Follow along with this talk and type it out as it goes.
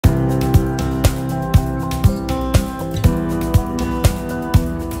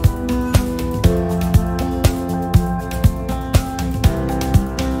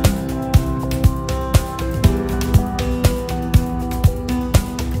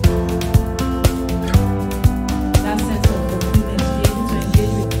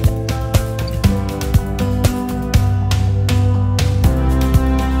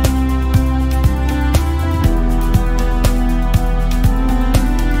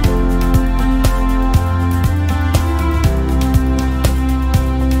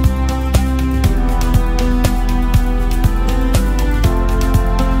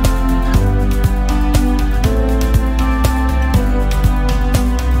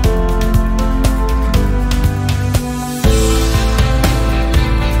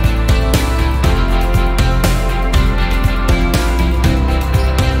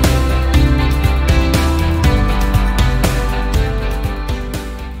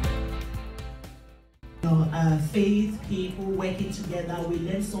faith people working together. We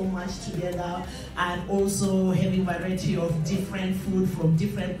learn so much together, and also having variety of different food from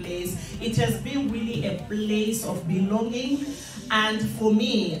different places. It has been really a place of belonging, and for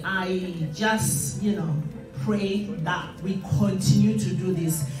me, I just, pray that we continue to do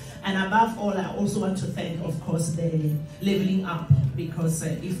this. And above all, I also want to thank, of course, the Leveling Up, because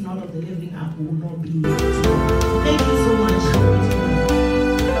if not of the Leveling Up, we will not be able to. Thank you so much.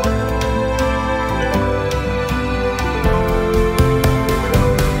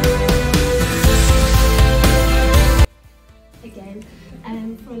 Again,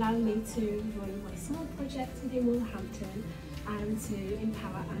 for allowing me to run my small project within Wolverhampton and to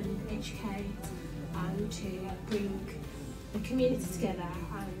empower and educate and to bring the community together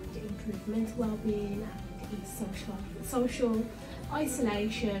and improve mental well-being and ease social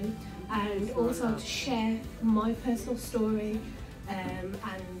isolation, and also to share my personal story,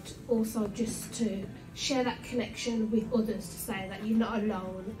 and also just to share that connection with others, to say that you're not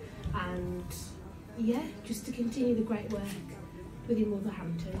alone, and yeah, just to continue the great work within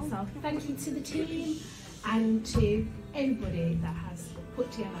Wolverhampton. So thank you to the team and to everybody that has put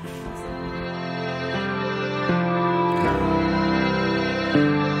together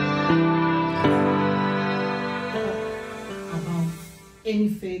about any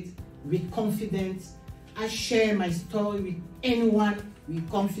faith with confidence. I share my story with anyone with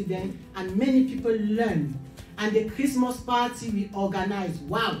confidence, and many people learn. And the Christmas party we organized,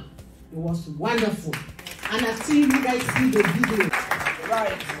 wow, it was wonderful. And I see you guys see the video.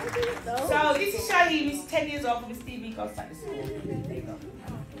 Right. So this is Charlie, who's 10 years old from Stevie Costa School. There you go.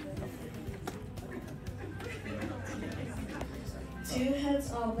 Two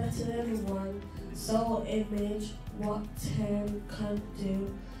heads are better than one. Soul image, what 10 can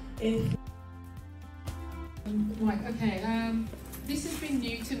do if... Right, okay, this has been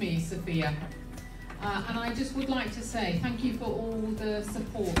new to me, Sophia, and I just would like to say thank you for all the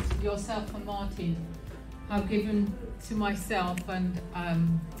support yourself and Martin have given to myself and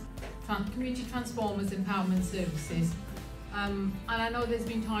Community Transformers Empowerment Services. And I know there's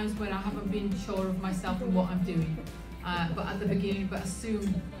been times when I haven't been sure of myself and what I'm doing, but at the beginning, but I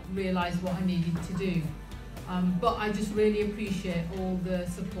soon realised what I needed to do. But I just really appreciate all the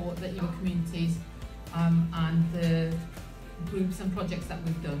support that your communities and the groups and projects that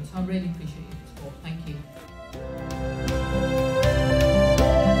we've done. So I really appreciate your support. Thank you.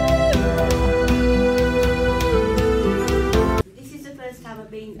 This is the first time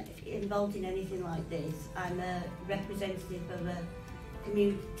I've been involved in anything like this. I'm a representative of a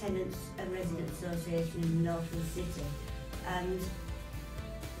Community Tenants and Residents Association in the North of the city, and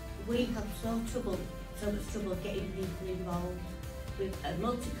we have so much trouble getting people involved with a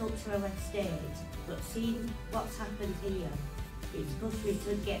multicultural estate, but seeing what's happened here, it's pushed me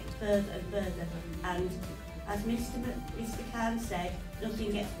to get further and further. And as Mr. Khan said,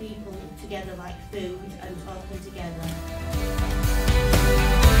 nothing gets people together like food and talking together.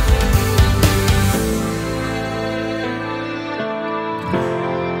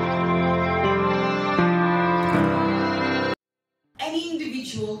 Any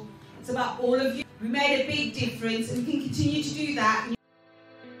individual, it's about all of you. We made a big difference, and we can continue to do that.